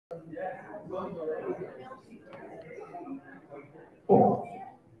Good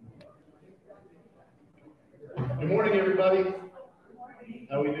morning, everybody.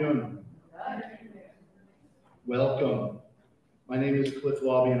 How are we doing? Welcome. My name is Cliff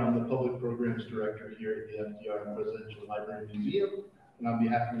Lobby, and I'm the Public Programs Director here at the FDR Presidential Library Museum. And on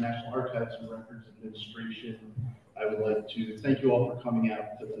behalf of the National Archives and Records Administration, I would like to thank you all for coming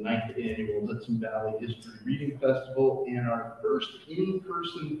out to the 9th Annual Hudson Valley History Reading Festival and our first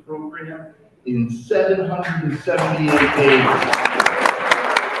in-person program in 778 days.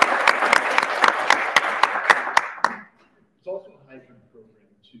 It's also a hybrid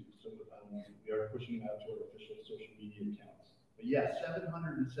program too, so we are pushing out to our official social media accounts. But yeah,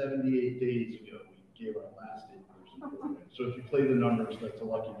 778 days ago, we gave our last in-person program. So if you play the numbers, that's a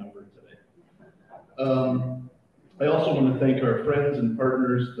lucky number today. I also want to thank our friends and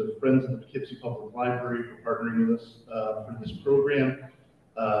partners, the Friends of the Poughkeepsie Public Library, for partnering with us for this program.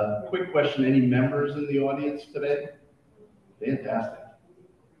 Quick question, any members in the audience today? Fantastic.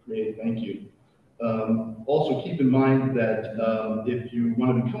 Great, thank you. Also keep in mind that if you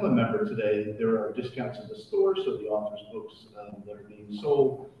want to become a member today, there are discounts in the store, so the author's books that are being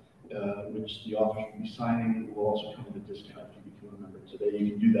sold, which the authors will be signing, will also come at a discount if you become a member today. You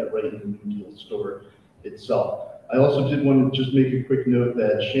can do that right in the New Deal store itself. I also did want to just make a quick note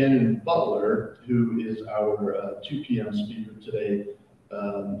that Shannon Butler, who is our 2 p.m. speaker today,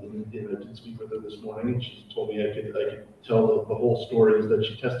 I did speak with her this morning, and she told me I could tell the whole story, is that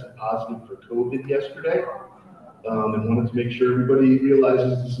she tested positive for COVID yesterday, and wanted to make sure everybody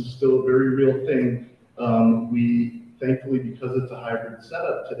realizes this is still a very real thing. We, thankfully, because it's a hybrid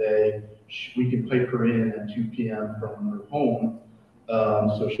setup today, we can pipe her in at 2 p.m. from her home,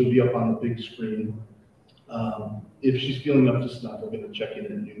 so she'll be up on the big screen. If she's feeling up to snuff, I'm going to check in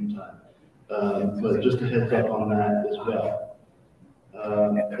at noontime. But just a heads up on that as well.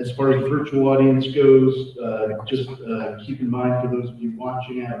 As far as the virtual audience goes, just keep in mind for those of you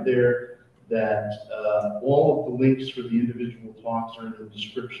watching out there that all of the links for the individual talks are in the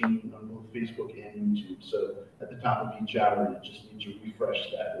description on both Facebook and YouTube. So at the top of each hour, you just need to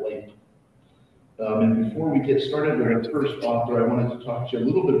refresh that link. And before we get started with our first author, I wanted to talk to you a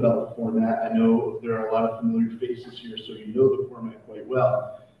little bit about the format. I know there are a lot of familiar faces here, so you know the format quite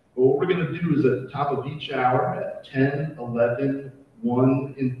well. But what we're going to do is at the top of each hour at 10, 11,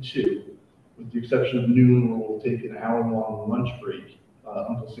 1, and 2, with the exception of noon, where we'll take an hour-long lunch break.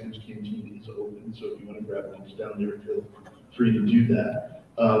 Uncle Sam's Canteen is open, so if you want to grab lunch down there, feel free to do that.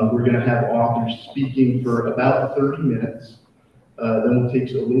 We're going to have authors speaking for about 30 minutes. Then we'll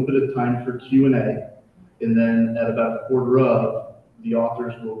take a little bit of time for Q&A, and then at about 1:15, the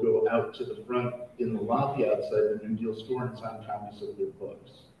authors will go out to the front in the lobby outside the New Deal store and sign copies of their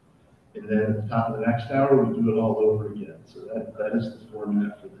books. And then at the top of the next hour, we do it all over again. So that is the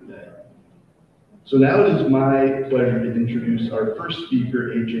format for today. So now it is my pleasure to introduce our first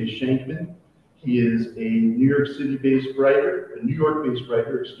speaker, A.J. Schenkman. He is a New York-based writer.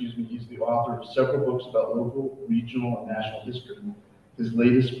 Excuse me. He's the author of several books about local, regional, and national history. His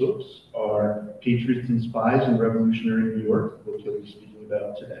latest books are Patriots and Spies in Revolutionary New York, the book he'll be speaking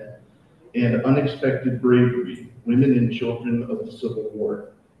about today, and Unexpected Bravery, Women and Children of the Civil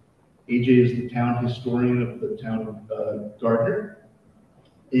War. AJ is the town historian of the town of Gardner,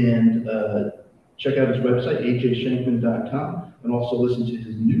 and check out his website, ajschenkman.com, and also listen to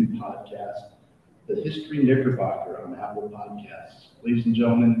his new podcast, The History Knickerbocker, on Apple Podcasts. Ladies and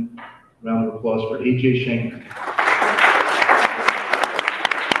gentlemen, round of applause for A.J. Schenkman.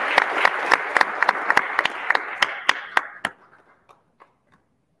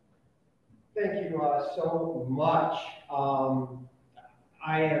 Thank you so much.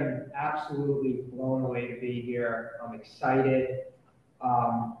 I am absolutely blown away to be here. I'm excited.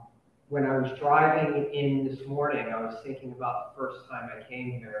 When I was driving in this morning, I was thinking about the first time I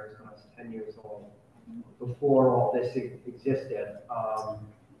came here. It was when I was 10 years old, before all this existed.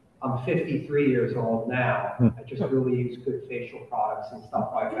 I'm 53 years old now. I just really use good facial products and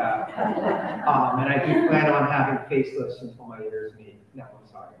stuff like that. And I do plan on having facelifts until my ears meet. No, I'm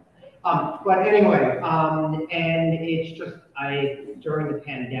sorry. But anyway, and it's just, during the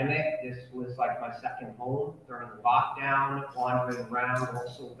pandemic, this was like my second home during the lockdown, wandering around,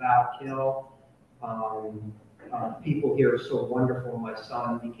 also Valkill. People here are so wonderful. My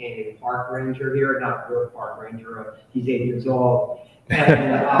son became a park ranger here, not a real park ranger, he's 8 years old.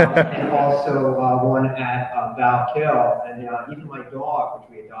 And also one at Valkill, and even my dog, which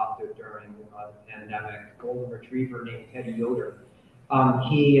we adopted during the pandemic, a golden retriever named Teddy Yoder.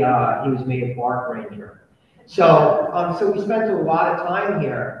 He was made a park ranger. So we spent a lot of time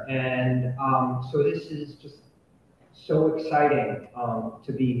here, and so this is just so exciting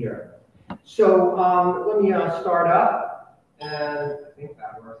to be here. So let me start up, and I think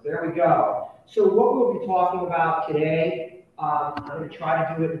that works. There we go. So what we'll be talking about today, I'm going to try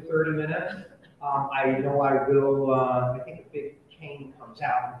to do it in 30 minutes. I know I will, I think a big cane comes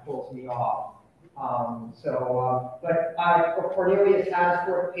out and pulls me off. But for Cornelius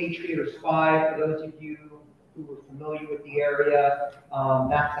Hasbrook, Patriot or Spy, for those of you who were familiar with the area,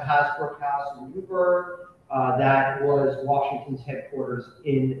 that's the Hasbrook House in Newburgh. That was Washington's headquarters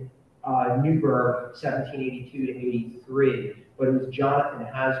in Newburgh, 1782 to 83, but it was Jonathan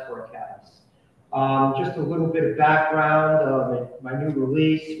Hasbrook House. Just a little bit of background, my new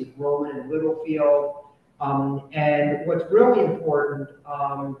release with Roman and Littlefield. And what's really important,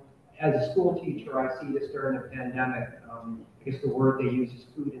 as a school teacher, I see this during the pandemic. I guess the word they use is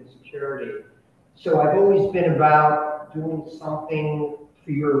food insecurity. So I've always been about doing something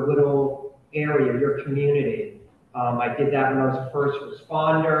for your little area, your community. I did that when I was a first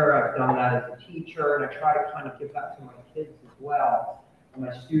responder. I've done that as a teacher, and I try to kind of give that to my kids as well, and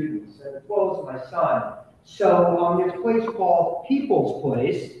my students, as well as my son. So there's a place called People's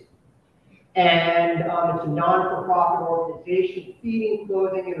Place, and it's a non-for-profit organization feeding,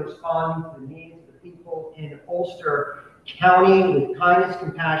 clothing, and responding to the needs of the people in Ulster County with kindness,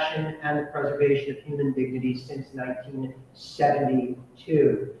 compassion, and the preservation of human dignity since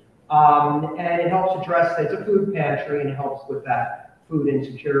 1972. And it helps address, it's a food pantry, and it helps with that food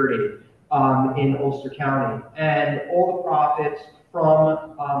insecurity in Ulster County. And all the profits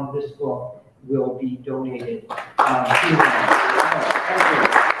from this book will be donated to them.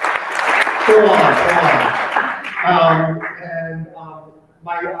 Go on.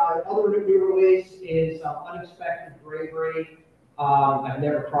 My other new release is Unexpected Bravery. I've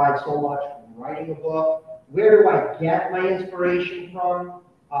never cried so much from writing a book. Where do I get my inspiration from?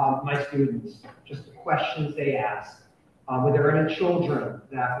 My students, just the questions they ask. Were there any children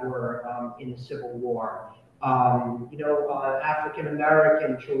that were in the Civil War?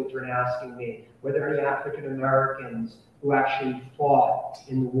 African-American children asking me, were there any African-Americans who actually fought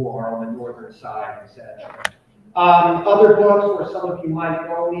in the war on the northern side, etc. Other books where some of you might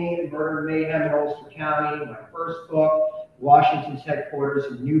know me, Murder and Mayhem in Ulster County, my first book, Washington's headquarters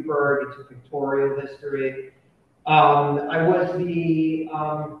in Newburgh, it's a pictorial history. I was the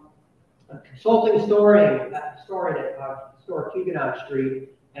consulting historian at historic Huguenot Street,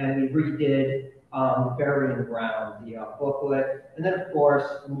 and we redid Burying Ground, the booklet, and then of course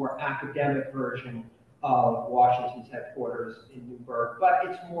a more academic version of Washington's headquarters in Newburgh, but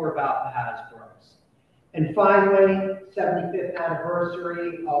it's more about the Hasbrouks. And finally, 75th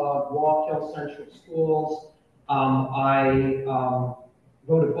anniversary of Wallkill Central Schools. I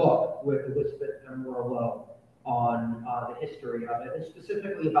wrote a book with Elizabeth M. Merlot on the history of it, and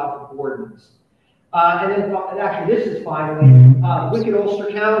specifically about the Bordens. And actually, this is finally Wicked Ulster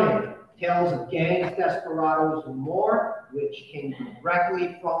County, Tales of Gangs, Desperados, and More, which came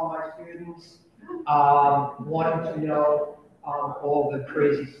directly from my students wanting to know all the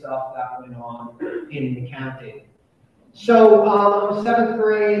crazy stuff that went on in the county. So I'm a 7th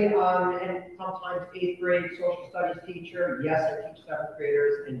grade and sometimes 8th grade social studies teacher. Yes, I teach 7th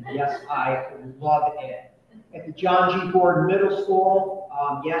graders, and yes, I love it. At the John G. Borden Middle School,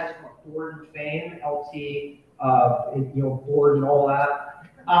 yes, Borden fame, LT, Borden and all that.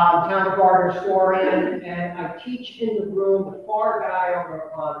 Town of Garden historian, and I teach in the room. The far guy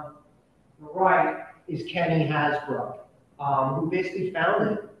on the right is Kenny Hasbrook, who basically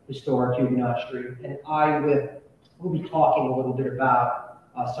founded historic Huguenot Street, and we'll be talking a little bit about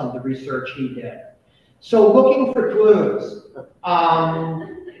some of the research he did. So looking for clues.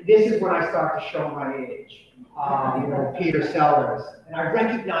 This is when I start to show my age. Peter Sellers, and I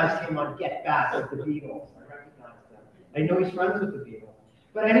recognized him on Get Back with the Beatles. I recognized him. I know he's friends with the Beatles.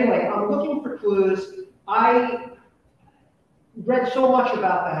 But anyway, I'm looking for clues. I read so much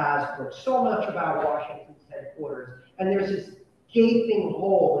about the Hasbrouks, so much about Washington's headquarters, and there's this gaping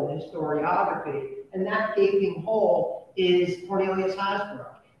hole in historiography, and that gaping hole is Cornelius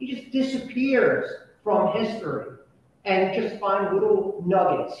Hasbrook. He just disappears from history and just find little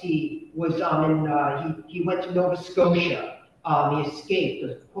nuggets. He was he went to Nova Scotia. He escaped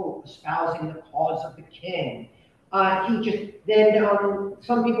as Pope, espousing the cause of the king.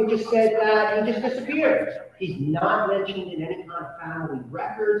 Some people just said that he just disappeared. He's not mentioned in any kind of family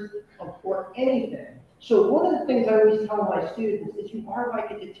records or anything. So one of the things I always tell my students is you are like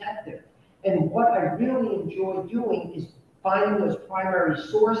a detective. And what I really enjoy doing is finding those primary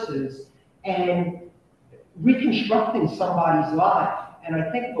sources and reconstructing somebody's life. And I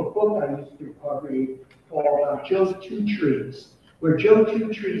think of a book I used to read called Joe Two Trees, where Joe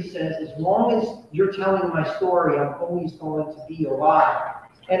Two Trees says, as long as you're telling my story, I'm always going to be alive.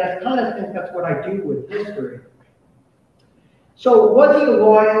 And I kind of think that's what I do with history. So was he a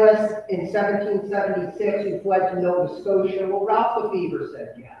loyalist in 1776 who fled to Nova Scotia? Well, Ralph Lefevre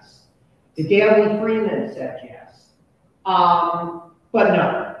said yes. The Daily Freeman said yes. But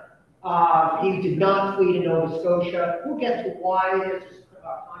no, he did not flee to Nova Scotia. We'll get to why there's this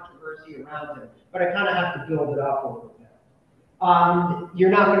controversy around him, but I kind of have to build it up a little bit. You're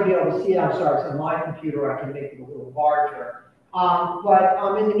not going to be able to see it. I'm sorry, it's on my computer. I can make it a little larger.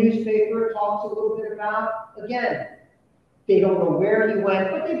 But in the newspaper, it talks a little bit about, again, they don't know where he went,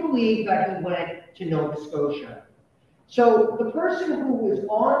 but they believe that he went to Nova Scotia. So the person who was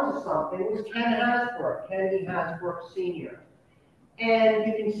on to something was Ken Hasbrouck, Kennedy Hasbrouck Sr. And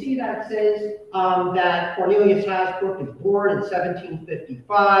you can see that it says that Cornelius Hasbrouck is born in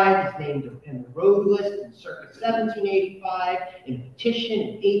 1755, he's named in the road list in circa 1785, in a petition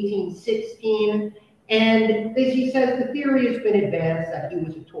in 1816, and as he says, the theory has been advanced that he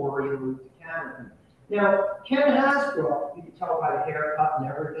was a Tory and moved to Canada. Now, Ken Hasbrouck, you can tell by the haircut and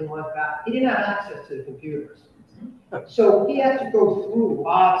everything like that, he didn't have access to the computers. So he had to go through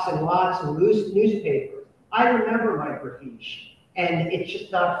lots and lots of newspapers. I remember my British, and it's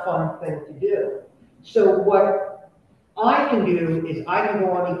just not a fun thing to do. So what I can do is I can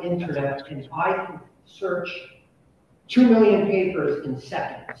go on the internet and I can search 2 million papers in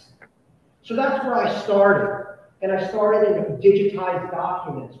seconds. So that's where I started. And I started in digitized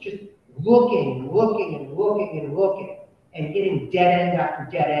documents, just looking, and getting dead end after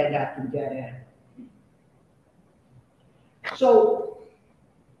dead end after dead end. So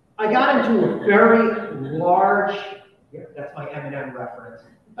I got into a very large, that's my Eminem reference.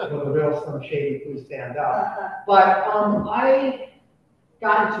 Will the real Slim Shady please stand up? But I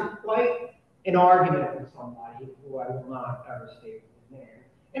got into quite an argument with somebody who I will not ever state his name.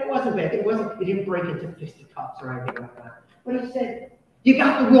 And it wasn't bad. It didn't break into fisticuffs or anything like that. But he said, "You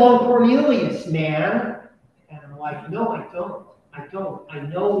got the wrong Cornelius, man." And I'm like, "No, I don't. I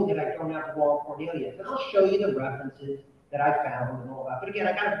know that I don't have the wrong Cornelius. And I'll show you the references that I found and all that. But again,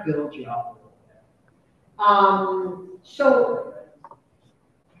 I got to build you up a little bit." So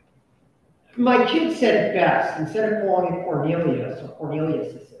my kid said it best. Instead of calling it Cornelius or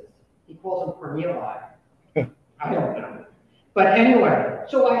Cornelius, he calls him Corneli. I don't know. But anyway,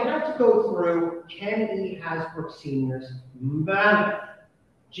 so I had to go through Ken E. Hasbrouck Sr.'s mammoth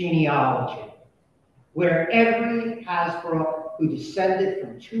genealogy, where every Hasbrouck who descended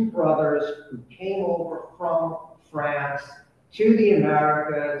from two brothers who came over from France to the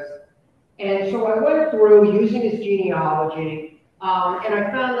Americas. And so I went through using his genealogy, and I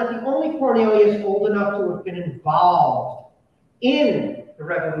found that the only Cornelius old enough to have been involved in the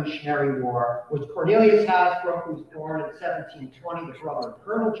Revolutionary War was Cornelius Hasbrouck, who was born in 1720, the brother of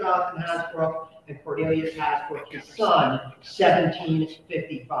Colonel Jonathan Hasbrouck, and Cornelius Hasbrouck, his son,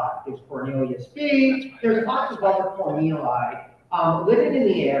 1755. There's Cornelius B. There's lots of other Corneli living in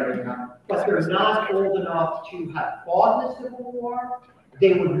the area, but they're not old enough to have fought in the Civil War.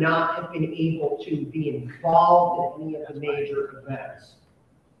 They would not have been able to be involved in any of the major events.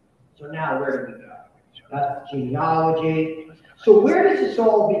 So now where do we go? That's the genealogy. So where does this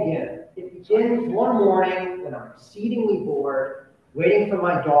all begin? It begins one morning when I'm exceedingly bored, waiting for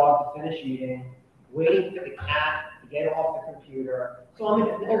my dog to finish eating, waiting for the cat to get off the computer. So I'm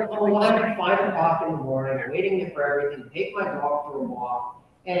alive at 5 o'clock in the morning, waiting for everything, take my dog for a walk,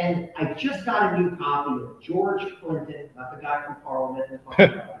 and I just got a new copy of George Clinton, not the guy from Parliament,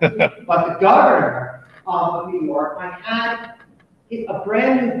 but the governor of New York. I had a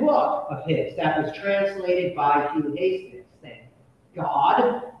brand new book of his that was translated by Hugh Hastings. Thank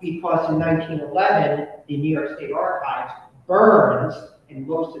God, because in 1911, the New York State Archives burns and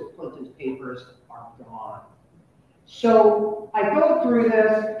most of Clinton's papers are gone. So I go through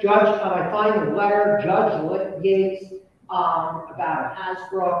this, I find a letter, Judge Yates, about a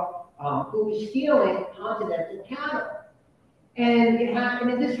Hasbrouck who was stealing continental cattle. And it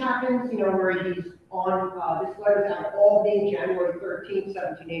happened, and this happens, where he's on, this letter's out of Albany, January 13th,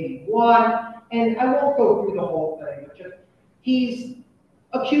 1781. And I won't go through the whole thing, but just, he's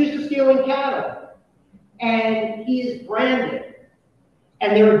accused of stealing cattle. And he is branded.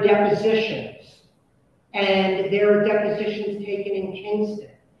 And there are depositions. And there are depositions taken in Kingston.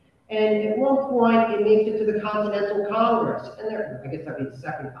 And at one point, it makes it to the Continental Congress. And I guess that'd be the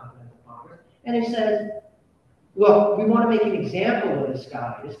Second Continental Congress. And it says, look, we want to make an example of this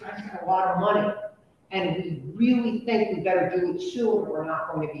guy. This guy's got a lot of money. And we really think we better do it soon or we're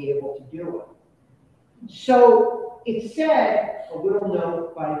not going to be able to do it. So it said, a little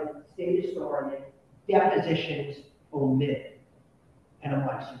note by the state historian, depositions omitted. And I'm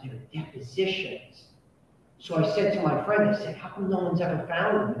like, so there are depositions. So I said to my friend, I said, how come no one's ever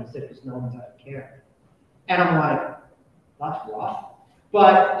found him? And he said, because no one's ever cared. And I'm like, that's rough.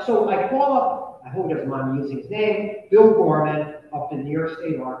 But, so I call up, I hope he doesn't mind me using his name, Bill Gorman up in New York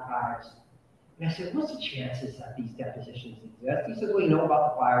State Archives. And I said, what's the chances that these depositions exist? He said, well, you know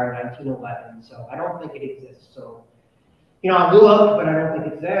about the fire in 1911, so I don't think it exists. So, I looked, but I don't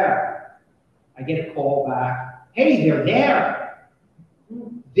think it's there. I get a call back, hey, they're there.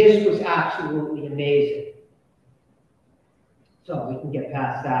 This was absolutely amazing. So we can get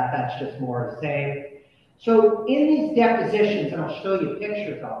past that. That's just more of the same. So in these depositions, and I'll show you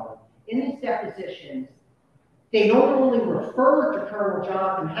pictures of them, in these depositions, they don't only refer to Colonel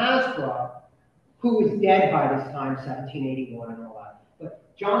Jonathan Hasbrook, who was dead by this time, 1781 and all that,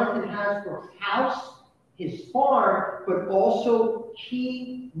 but Jonathan Hasbrook's house, his farm, but also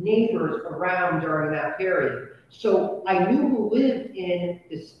key neighbors around during that period. So I knew who lived in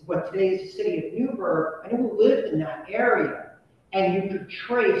this, what today is the city of Newburgh. I knew who lived in that area. And you could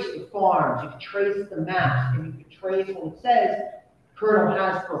trace the farms, you could trace the maps, and you could trace when it says Colonel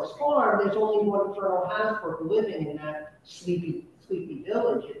Hasbrook's farm, there's only one Colonel Hasbrook living in that sleepy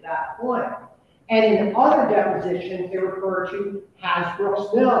village at that point. And in other depositions, they refer to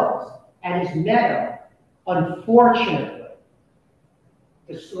Hasbrook's Mills and his meadow. Unfortunately,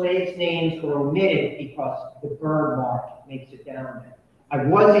 the slaves' names were omitted because the bird mark makes it down there. I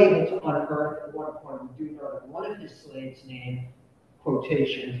was able to unearth at one point, we do know that one of his slaves' name,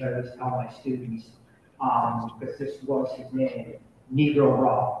 quotations, I always tell my students, because this was his name, Negro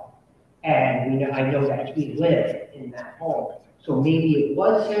Rob. And I know that he lived in that home. So maybe it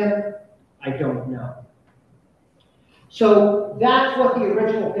was him, I don't know. So that's what the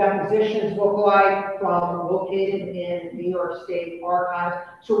original depositions look like from located in New York State Archives.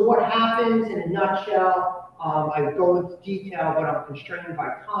 So what happens in a nutshell, I go into detail, but I'm constrained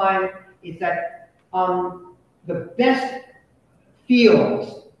by time, is that the best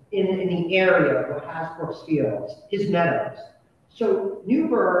fields in the area of Hasbrook's fields, his meadows. So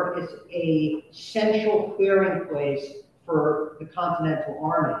Newburgh is a central clearing place for the Continental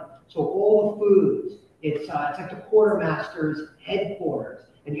Army. So all the foods, it's like the quartermaster's headquarters.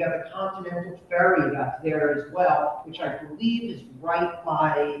 And you have the Continental Ferry that's there as well, which I believe is right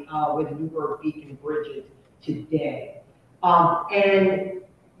by where the Newburgh Beacon Bridge is today. And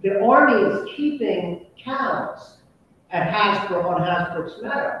the Army is keeping cows at Hasbrook, on Hasbrook's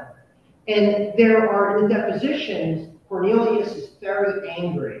meadow. And there are, in the depositions, Cornelius is very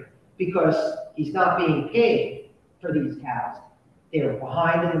angry because he's not being paid for these cows. They're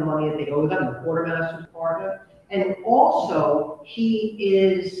behind in the money that they owe them, the quartermaster's department. And also, he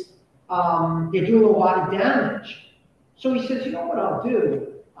is, they're doing a lot of damage. So he says, you know what I'll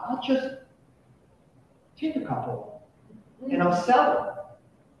do? I'll just take a couple and I'll sell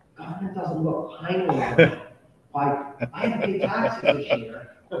them. Government doesn't look kindly on me. Like, I had to pay taxes this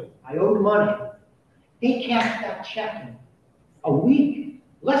year. I owed money. They cashed that check in a week,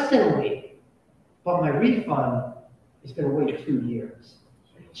 less than a week. But my refund is going to wait 2 years.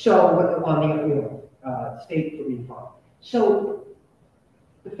 So on the state refund. So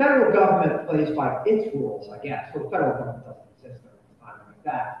the federal government plays by its rules, I guess. So the federal government doesn't exist at a time like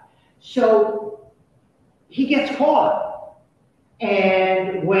that. So he gets caught.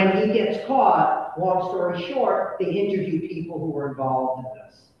 And when he gets caught, long story short, they interview people who were involved in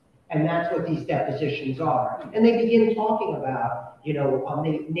this. And that's what these depositions are. And they begin talking about, they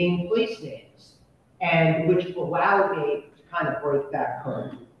name place names, and which allowed me to kind of break that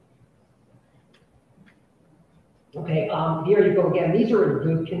code. Okay, here you go again. These are in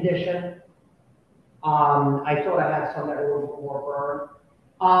good condition. I thought I had some that were a little bit more burned.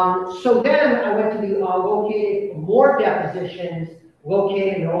 So then I went to the located more depositions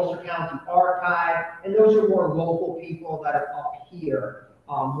located in Ulster County Archive, and those are more local people that are up here,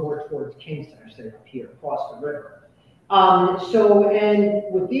 more towards Kingston, I say up here, across the river. And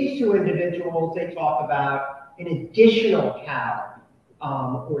with these two individuals, they talk about an additional cow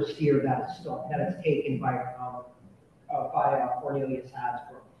or steer that is taken by Cornelius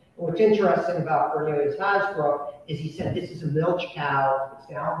Hasbrook. And what's interesting about Cornelius Hasbrook is he said this is a milch cow. It's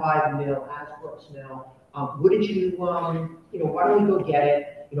down by the mill, Hasbrook's mill. Wouldn't you, why don't we go get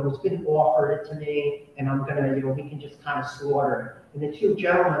it? It's been offered it to me, and I'm gonna, we can just kind of slaughter it. And the two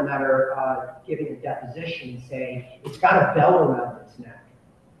gentlemen that are giving a deposition say it's got a bell around its neck.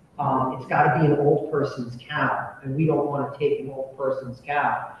 It's got to be an old person's cow, and we don't want to take an old person's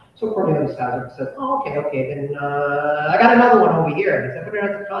cow. So Cornelius Hasbrook says, oh, okay, then I got another one over here. He said, but it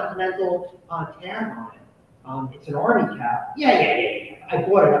has a Continental tan on it. It's an Army cow. Yeah. I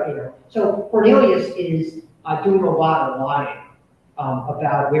bought it up here. So Cornelius is doing a lot of lying.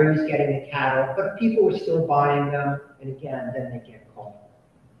 about where he's getting the cattle, but people were still buying them, and again, then they get caught.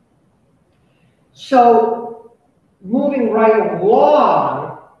 So, moving right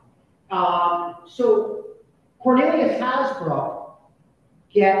along, so Cornelius Hasbrook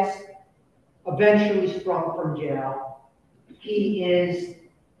gets eventually sprung from jail. He is,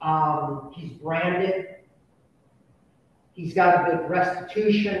 he's branded. He's got a good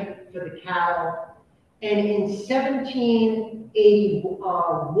restitution for the cattle. And in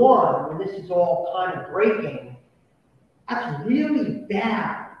 1781, when this is all kind of breaking, that's really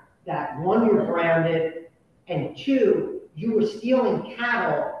bad that one, you're branded, and two, you were stealing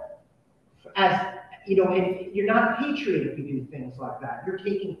cattle as, you know, and you're not a patriot if you do things like that. You're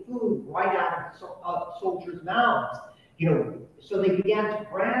taking food right out of soldiers' mouths, you know, so they began to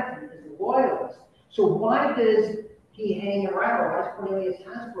brand him as a loyalist. So why does he hang around? Why does Cornelius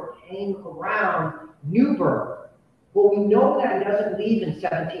Hasbrook hang around Newburgh? Well, we know that he doesn't leave in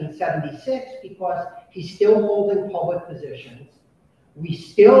 1776 because he's still holding public positions. We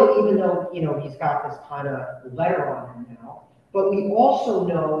still, even though, you know, he's got this kind of letter on him now, but we also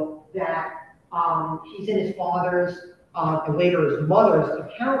know that he's in his father's, and later his mother's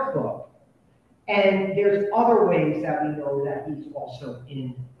account book. And there's other ways that we know that he's also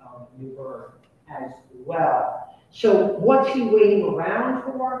in Newburgh as well. So what's he waiting around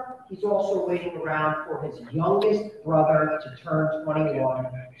for? He's also waiting around for his youngest brother to turn 21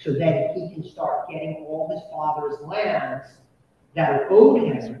 so that he can start getting all his father's lands that are owed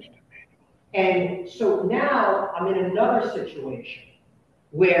him. And so now I'm in another situation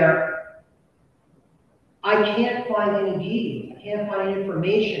where I can't find any deeds. I can't find any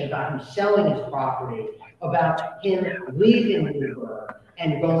information about him selling his property, about him leaving Newburgh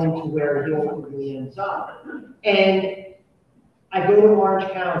and going to where he ultimately ends up. And I go to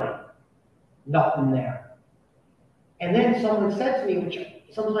Orange County, nothing there. And then someone said to me, which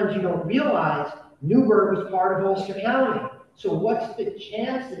sometimes you don't realize, Newburgh was part of Ulster County. So what's the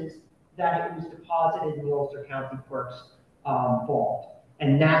chances that it was deposited in the Ulster County Clerk's vault?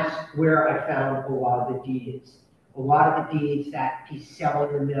 And that's where I found a lot of the deeds. A lot of the deeds that he's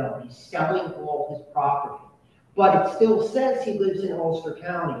selling the mill. He's selling all his property. But it still says he lives in Ulster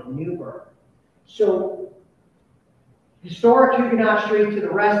County, in Newburgh. So, Historic Huguenot Street to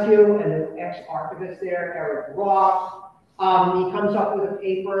the rescue, and the ex-archivist there, Eric Ross. He comes up with a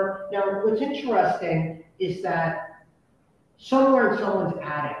paper. Now, what's interesting is that somewhere in someone's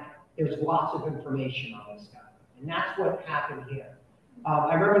attic, there's lots of information on this guy. And that's what happened here.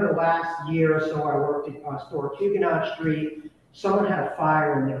 I remember the last year or so I worked at Historic Huguenot Street. Someone had a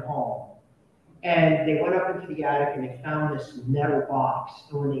fire in their home. And they went up into the attic and they found this metal box.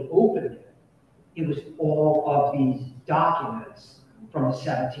 And when they opened it, it was all of these documents from the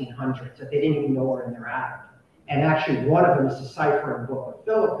 1700s that they didn't even know were in their attic. And actually one of them is a ciphering book of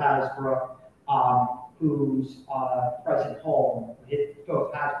Philip Hasbrook, whose present home,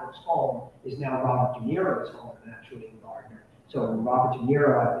 Philip Hasbrook's home, is now Robert De Niro's home, actually in Gardner. So Robert De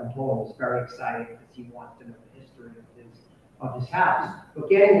Niro, I've been told, is very excited because he wants to know the history of his house. But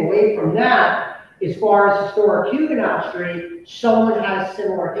getting away from that, as far as Historic Huguenot Street, someone had a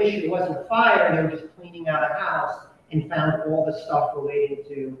similar issue. It wasn't a fire, they were just cleaning out a house and found all the stuff relating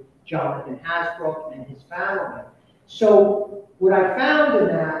to Jonathan Hasbrook and his family. So what I found in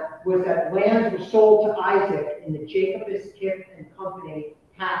that was that lands were sold to Isaac in the Jacobus, Kip and Company,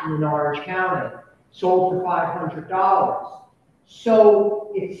 Hatton in Orange County, sold for $500.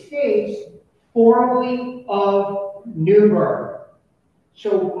 So it states, formerly of Newburgh.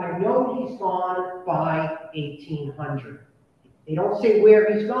 So I know he's gone by 1800. They don't say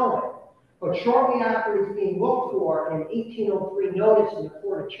where he's going. But shortly after he's being looked for, in 1803 notice in the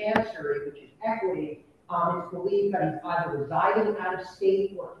Court of Chancery, which is equity, it's believed that he's either residing out of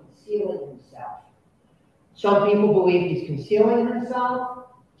state or concealing himself. Some people believe he's concealing himself.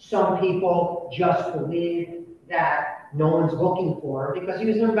 Some people just believe that no one's looking for him because he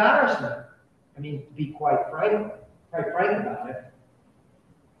was an embarrassment. I mean, to be quite frank about it.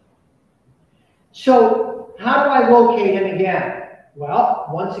 So, how do I locate him again? Well,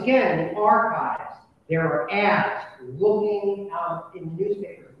 once again, in archives, there are ads looking in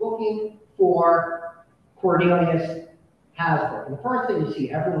newspapers, looking for Cornelius Hasbrook. And the first thing you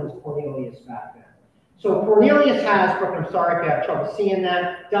see, everyone's Cornelius back then. So Cornelius Hasbrook, I'm sorry if you have trouble seeing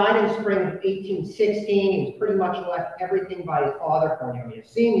that, died in spring of 1816. He was pretty much left everything by his father, Cornelius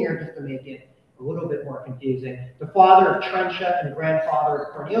Sr., just to make it a little bit more confusing. The father of Trenchia and grandfather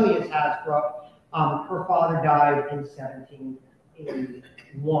of Cornelius Hasbrook. Her father died in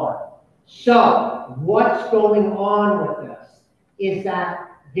 1781. So what's going on with this is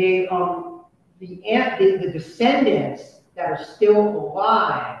that the descendants that are still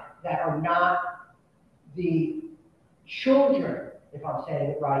alive that are not the children, if I'm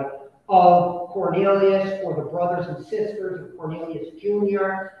saying it right, of Cornelius or the brothers and sisters of Cornelius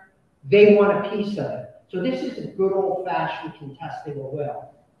Jr. They want a piece of it. So this is a good old-fashioned contesting a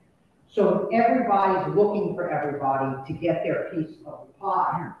will. So everybody's looking for everybody to get their piece of the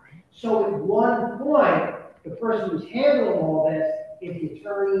pie. So at one point, the person who's handling all this is the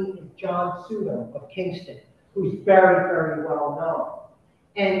attorney John Sudham of Kingston, who's very, very well known.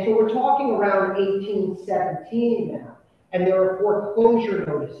 And so we're talking around 1817 now, and there are foreclosure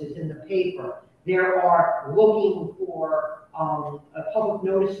notices in the paper. There are looking for a public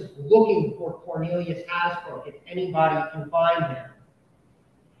notice of looking for Cornelius Hasbrook, if anybody can find him.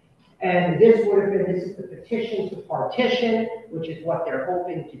 And this would have been, this is the petition to partition, which is what they're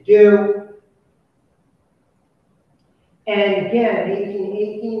hoping to do. And again, in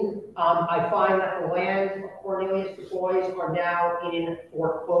 1818, I find that the lands of Cornelius Du Bois are now in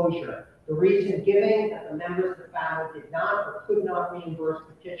foreclosure. The reason giving that the members of the family did not or could not reimburse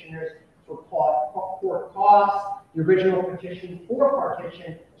petitioners for court costs. The original petition for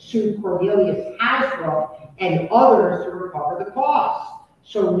partition sued Cornelius Hasbrook and others to recover the costs.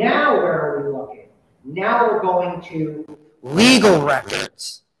 So now where are we looking? Now we're going to legal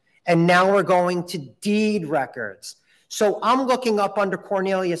records. And now we're going to deed records. So I'm looking up under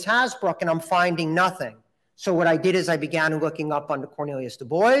Cornelius Hasbrook and I'm finding nothing. So what I did is I began looking up under Cornelius Du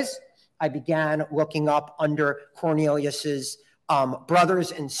Bois. I began looking up under Cornelius's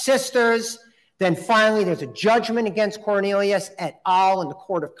brothers and sisters. Then finally, there's a judgment against Cornelius et al. In the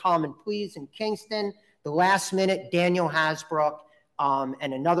Court of Common Pleas in Kingston. The last minute, Daniel Hasbrook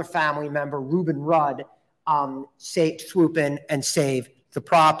and another family member, Reuben Rudd, swoop in and save the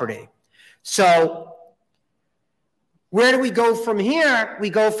property. So where do we go from here? We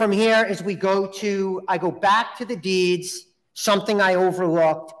go from here is I go back to the deeds, something I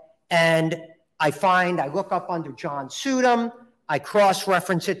overlooked, and I look up under John Sudham, I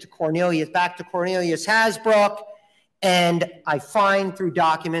cross-reference it to Cornelius, back to Cornelius Hasbrook, and I find through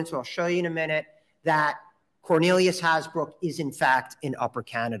documents, I'll show you in a minute, that Cornelius Hasbrook is in fact in Upper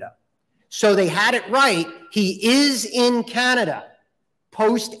Canada. So they had it right. He is in Canada,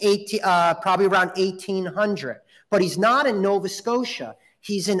 probably around 1800, but he's not in Nova Scotia.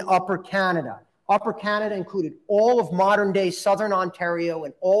 He's in Upper Canada. Upper Canada included all of modern-day Southern Ontario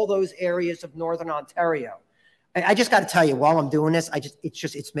and all those areas of Northern Ontario. I just got to tell you, while I'm doing this,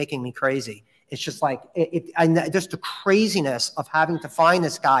 it's making me crazy. It's just like, just the craziness of having to find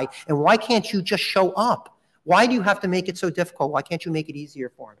this guy. And why can't you just show up? Why do you have to make it so difficult? Why can't you make it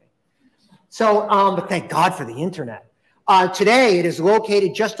easier for me? So, but thank God for the internet. Today, it is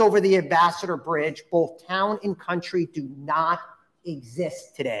located just over the Ambassador Bridge. Both town and country do not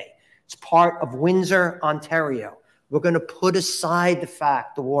exist today. It's part of Windsor, Ontario. We're going to put aside the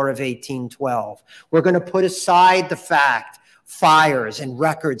fact, the War of 1812. We're going to put aside the fact, fires and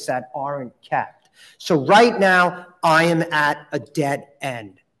records that aren't kept. So right now, I am at a dead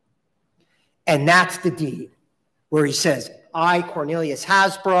end. And that's the deed where he says, I, Cornelius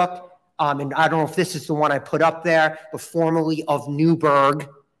Hasbrook, and I don't know if this is the one I put up there, but formerly of Newburgh.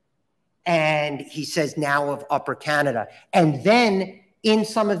 And he says now of Upper Canada. And then in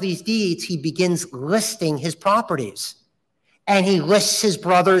some of these deeds, he begins listing his properties. And he lists his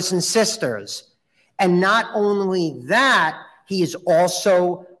brothers and sisters. And not only that, he is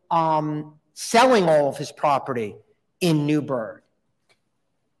also selling all of his property in Newburgh.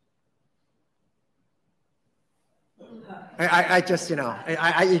 I just, you know,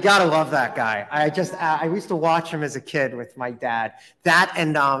 you gotta love that guy. I used to watch him as a kid with my dad. That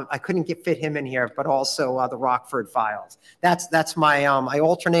and I couldn't fit him in here, but also the Rockford Files. That's my I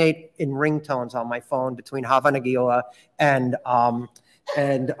alternate in ringtones on my phone between Hava Nagila and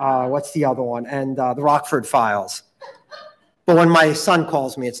what's the other one? And the Rockford Files. But when my son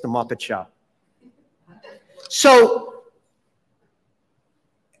calls me, it's the Muppet Show. So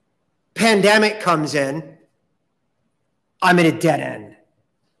pandemic comes in. I'm at a dead end.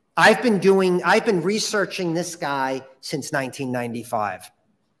 I've been researching this guy since 1995.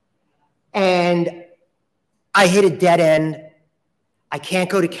 And I hit a dead end. I can't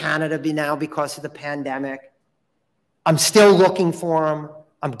go to Canada now because of the pandemic. I'm still looking for him.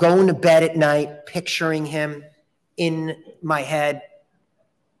 I'm going to bed at night, picturing him in my head.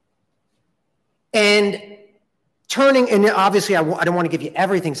 And obviously I don't want to give you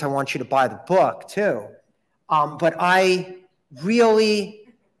everything, so I want you to buy the book too. But I really,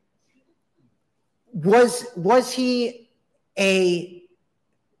 was he a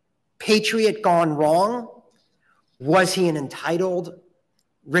patriot gone wrong? Was he an entitled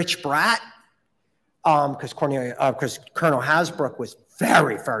rich brat? because Colonel Hasbrook was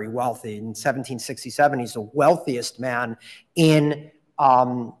very, very wealthy. In 1767, he's the wealthiest man in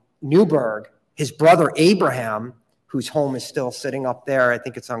Newburgh. His brother Abraham, whose home is still sitting up there, I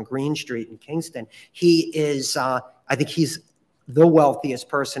think it's on Green Street in Kingston, he is, I think he's the wealthiest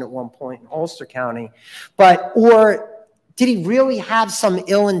person at one point in Ulster County. Or did he really have some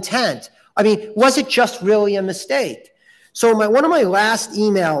ill intent? I mean, was it just really a mistake? So one of my last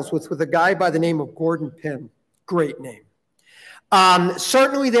emails was with a guy by the name of Gordon Pym. Great name.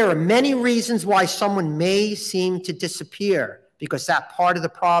 Certainly there are many reasons why someone may seem to disappear, because that part of the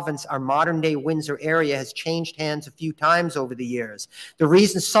province, our modern-day Windsor area, has changed hands a few times over the years. The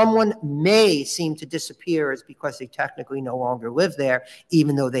reason someone may seem to disappear is because they technically no longer live there,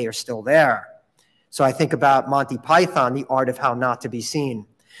 even though they are still there. So I think about Monty Python, The Art of How Not to Be Seen.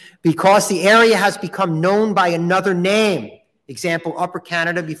 Because the area has become known by another name, example, Upper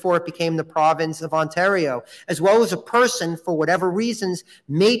Canada before it became the province of Ontario, as well as a person, for whatever reasons,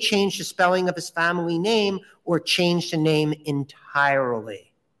 may change the spelling of his family name or change the name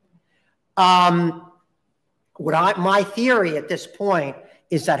entirely. My theory at this point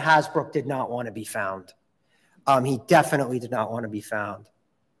is that Hasbrook did not want to be found. He definitely did not want to be found.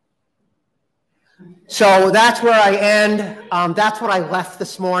 So that's where I end. That's what I left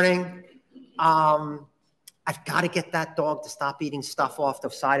this morning. I've got to get that dog to stop eating stuff off the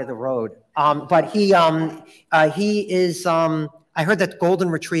side of the road. But he is, I heard that golden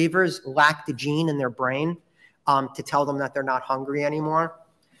retrievers lack the gene in their brain to tell them that they're not hungry anymore.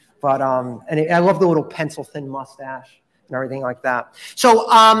 But, and I love the little pencil thin mustache and everything like that.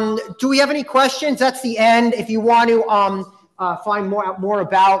 So do we have any questions? That's the end. If you want to find more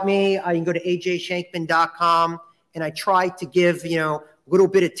about me, you can go to ajschenkman.com, and I try to give, a little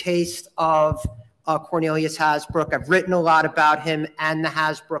bit of taste of Cornelius Hasbrook. I've written a lot about him and the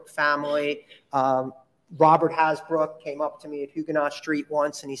Hasbrook family. Robert Hasbrook came up to me at Huguenot Street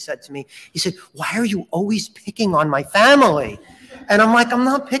once, and he said to me, why are you always picking on my family? And I'm like, I'm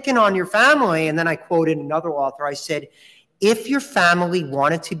not picking on your family. And then I quoted another author. I said, if your family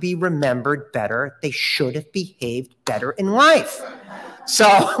wanted to be remembered better, they should have behaved better in life. So,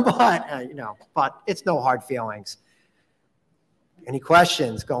 but it's no hard feelings. Any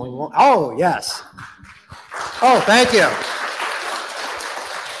questions going on? Oh, yes. Oh, thank you.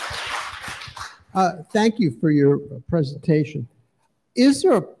 Thank you for your presentation. Is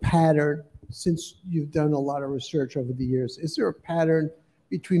there a pattern, since you've done a lot of research over the years, is there a pattern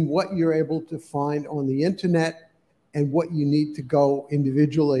between what you're able to find on the internet and what you need to go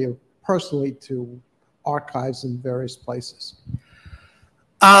individually or personally to archives in various places?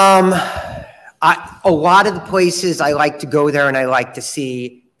 A lot of the places I like to go there and I like to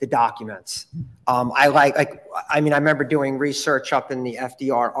see the documents. I remember doing research up in the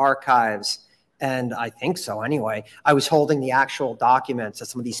FDR archives, and I think so anyway. I was holding the actual documents that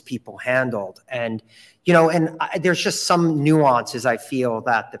some of these people handled. And, there's just some nuances I feel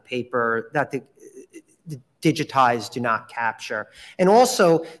that the digitized do not capture. And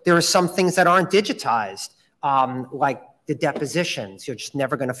also, there are some things that aren't digitized, like the depositions. You're just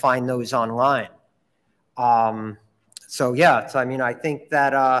never going to find those online. I think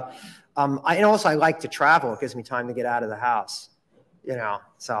that, and also I like to travel. It gives me time to get out of the house,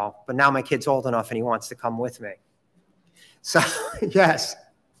 but now my kid's old enough and he wants to come with me. So, yes.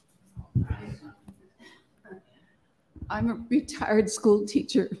 I'm a retired school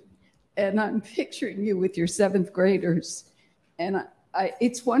teacher, and I'm picturing you with your 7th graders. And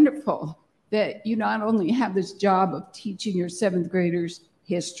it's wonderful that you not only have this job of teaching your 7th graders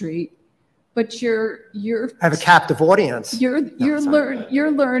history, but you're I have a captive audience. You're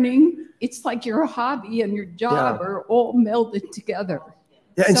learning. It's like your hobby and your job are all melded together.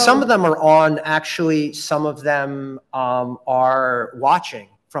 Yeah, and some of them are on. Actually, some of them are watching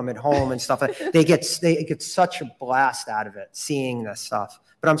from at home and stuff. They get such a blast out of it, seeing this stuff.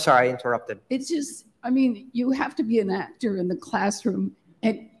 But I'm sorry, I interrupted. It's just, you have to be an actor in the classroom,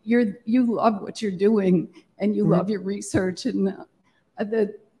 and you love what you're doing, and you love your research, and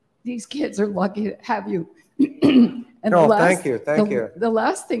these kids are lucky to have you. And thank you. The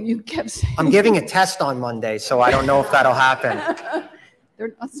last thing you kept saying. I'm giving a test on Monday, so I don't know if that'll happen.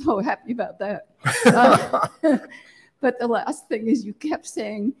 They're not so happy about that. But the last thing is you kept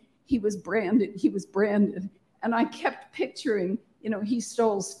saying he was branded. And I kept picturing, he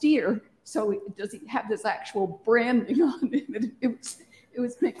stole steer. So does he have this actual branding on it? It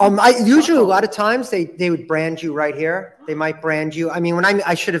was making usually a lot of times they would brand you right here. They might brand you.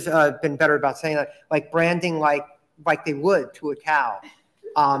 I should have been better about saying that, like branding like they would to a cow.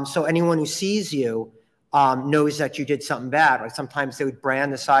 So anyone who sees you, knows that you did something bad. Like sometimes they would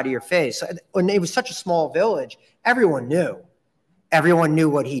brand the side of your face. And it was such a small village, everyone knew. Everyone knew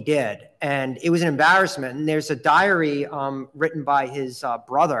what he did. And it was an embarrassment. And there's a diary written by his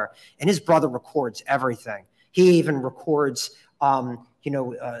brother, and his brother records everything. He even records, the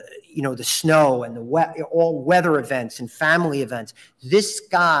snow and all weather events and family events. This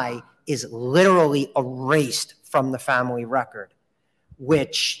guy is literally erased from the family record,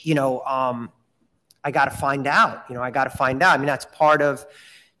 which, I got to find out. I got to find out. I mean, that's part of,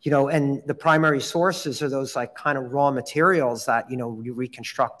 and the primary sources are those like kind of raw materials that, you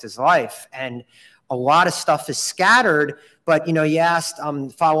reconstruct his life. And a lot of stuff is scattered, but, you asked,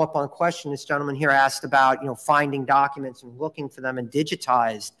 follow up on a question, this gentleman here asked about, finding documents and looking for them and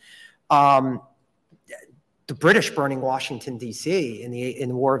digitized. The British burning Washington, D.C. in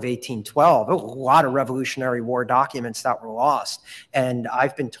the War of 1812. A lot of Revolutionary War documents that were lost. And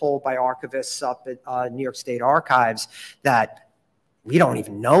I've been told by archivists up at New York State Archives that we don't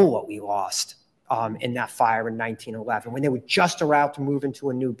even know what we lost in that fire in 1911 when they were just about to move into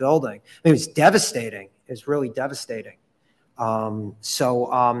a new building. I mean, it was devastating. It was really devastating.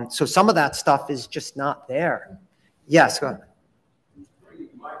 So some of that stuff is just not there. Yes, go ahead.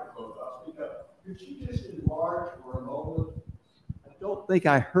 Could you just enlarge for a moment? I don't think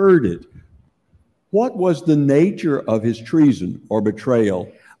I heard it. What was the nature of his treason or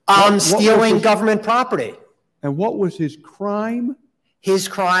betrayal? Stealing government property. And what was his crime? His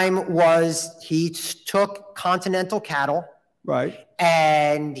crime was he took continental cattle. Right.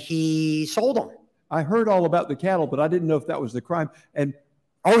 And he sold them. I heard all about the cattle, but I didn't know if that was the crime. And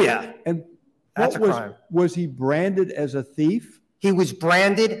oh yeah. And that's a crime. Was he branded as a thief? He was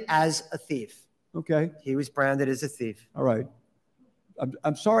branded as a thief. Okay. He was branded as a thief. All right.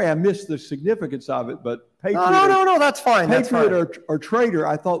 I'm sorry I missed the significance of it, but Patriot. No, that's fine. Patriot or traitor,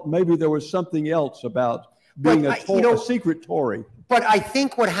 I thought maybe there was something else about being a secret Tory. But I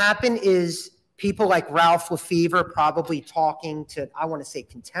think what happened is people like Ralph Lefevre probably talking to, I want to say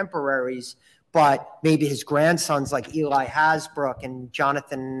contemporaries, but maybe his grandsons like Eli Hasbrouck and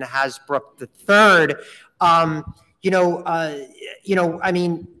Jonathan Hasbrouck III. I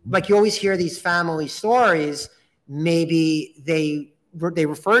mean, like you always hear these family stories, maybe they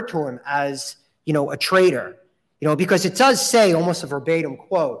refer to him as, a traitor, because it does say almost a verbatim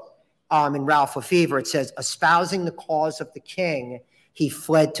quote in Ralph Lefevre. It says, espousing the cause of the king, he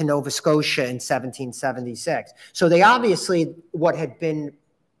fled to Nova Scotia in 1776. So they obviously, what had been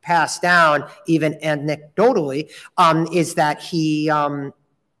passed down, even anecdotally, is that he,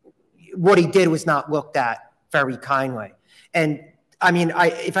 what he did was not looked at very kindly. And I mean,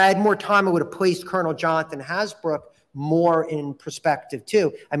 if I had more time, I would have placed Colonel Jonathan Hasbrouck more in perspective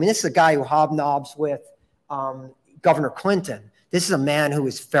too. I mean, this is a guy who hobnobs with Governor Clinton. This is a man who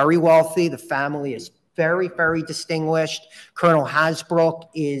is very wealthy. The family is very, very distinguished. Colonel Hasbrouck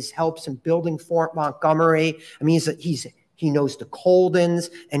helps in building Fort Montgomery. I mean, he knows the Coldens,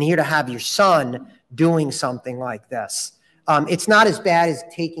 and here to have your son doing something like this. It's not as bad as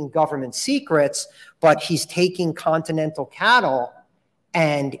taking government secrets, but he's taking continental cattle,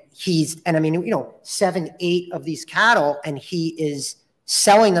 and I mean, 7, 8 of these cattle, and he is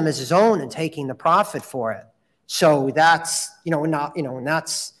selling them as his own and taking the profit for it. So that's,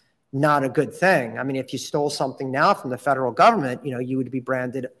 that's not a good thing. I mean, if you stole something now from the federal government, you would be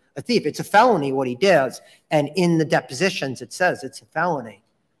branded a thief. It's a felony what he does, and in the depositions it says it's a felony.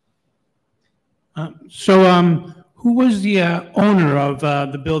 Who was the owner of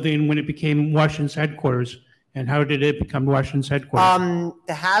the building when it became Washington's headquarters, and how did it become Washington's headquarters?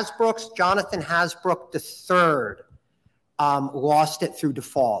 The Hasbroucks, Jonathan Hasbrouck III, lost it through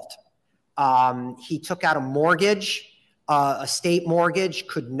default. He took out a mortgage, a state mortgage,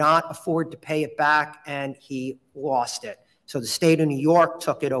 could not afford to pay it back, and he lost it. So the state of New York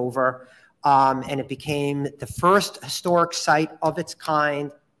took it over, and it became the first historic site of its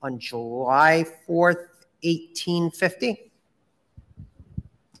kind on July 4th, 1850.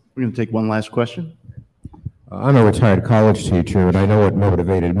 We're going to take one last question. I'm a retired college teacher, and I know what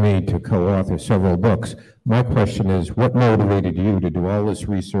motivated me to co-author several books. My question is, what motivated you to do all this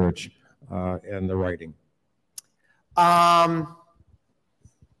research and the writing?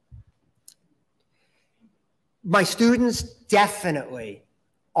 My students definitely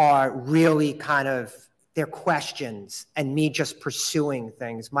are really kind of their questions and me just pursuing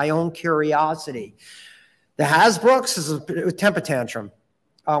things, my own curiosity. The Hasbroucks is a temper tantrum.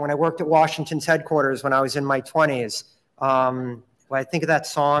 When I worked at Washington's headquarters when I was in my 20s, when I think of that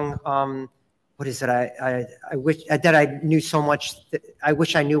song, what is it? I wish that I knew so much. I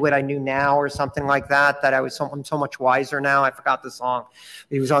wish I knew what I knew now, or something like that. That I'm so much wiser now. I forgot the song.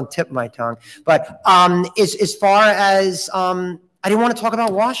 It was on the tip of my tongue. But as far as I didn't want to talk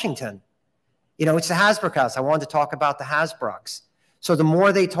about Washington. You know, it's the Hasbrook House. I wanted to talk about the Hasbrooks. So the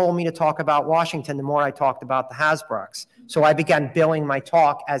more they told me to talk about Washington, the more I talked about the Hasbrooks. So I began billing my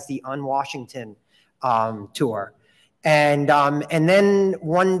talk as the Un-Washington tour. And then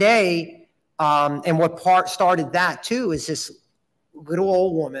one day. And what part started that too is this little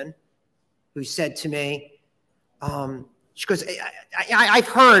old woman who said to me, she goes, I've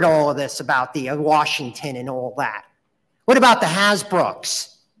heard all of this about the Washington and all that. What about the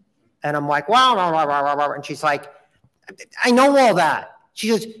Hasbrooks? And I'm like, wow, and she's like, I know all that. She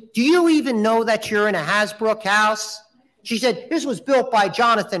goes, do you even know that you're in a Hasbrook house? She said, this was built by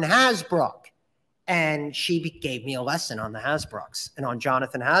Jonathan Hasbrook. And she gave me a lesson on the Hasbrooks and on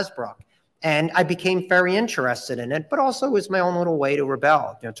Jonathan Hasbrook. And I became very interested in it, but also it was my own little way to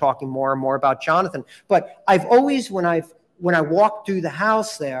rebel, you know, talking more and more about Jonathan. But I've always, when I walked through the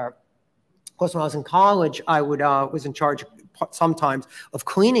house there, of course, when I was in college, I was in charge sometimes of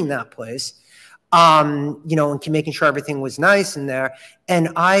cleaning that place, you know, and making sure everything was nice in there. And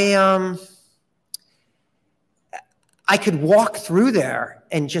I could walk through there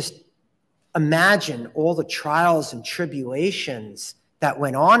and just imagine all the trials and tribulations that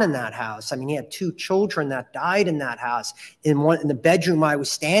went on in that house. I mean, he had 2 children that died in that house. In the bedroom I was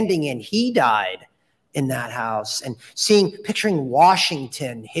standing in, he died in that house. And picturing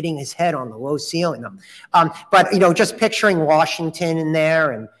Washington hitting his head on the low ceiling. But, you know, just picturing Washington in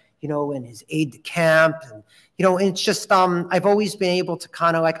there and, you know, and his aide de camp. And, you know, it's just, I've always been able to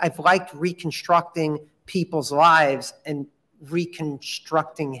kind of I've liked reconstructing people's lives and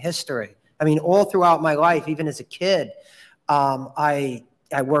reconstructing history. I mean, all throughout my life, even as a kid, I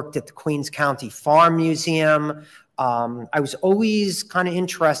worked at the Queens County Farm Museum. I was always kind of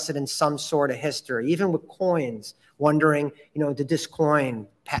interested in some sort of history, even with coins, wondering, you know, did this coin,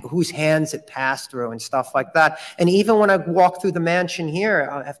 whose hands it passed through and stuff like that. And even when I walk through the mansion here,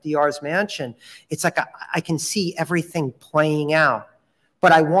 FDR's mansion, it's like I can see everything playing out.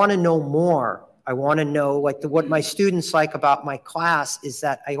 But I want to know more. I want to know, like, what my students like about my class is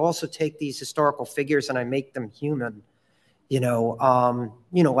that I also take these historical figures and I make them human. You know,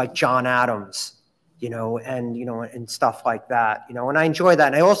 like John Adams, you know, and stuff like that, you know, and I enjoy that.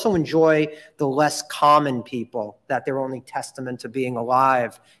 And I also enjoy the less common people, that their only testament to being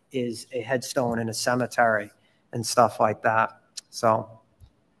alive is a headstone in a cemetery and stuff like that. So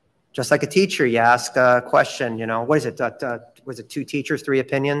just like a teacher, you ask a question, you know, what is it? Was it 2 teachers, 3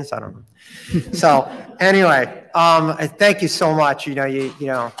 opinions? I don't know. So anyway, thank you so much. You know, you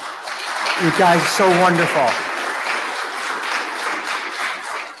guys are so wonderful.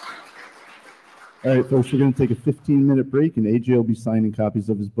 All right, folks, we're going to take a 15-minute break, and AJ will be signing copies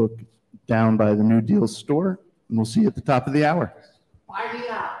of his book down by the New Deal store, and we'll see you at the top of the hour. Find me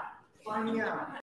out. Find me out.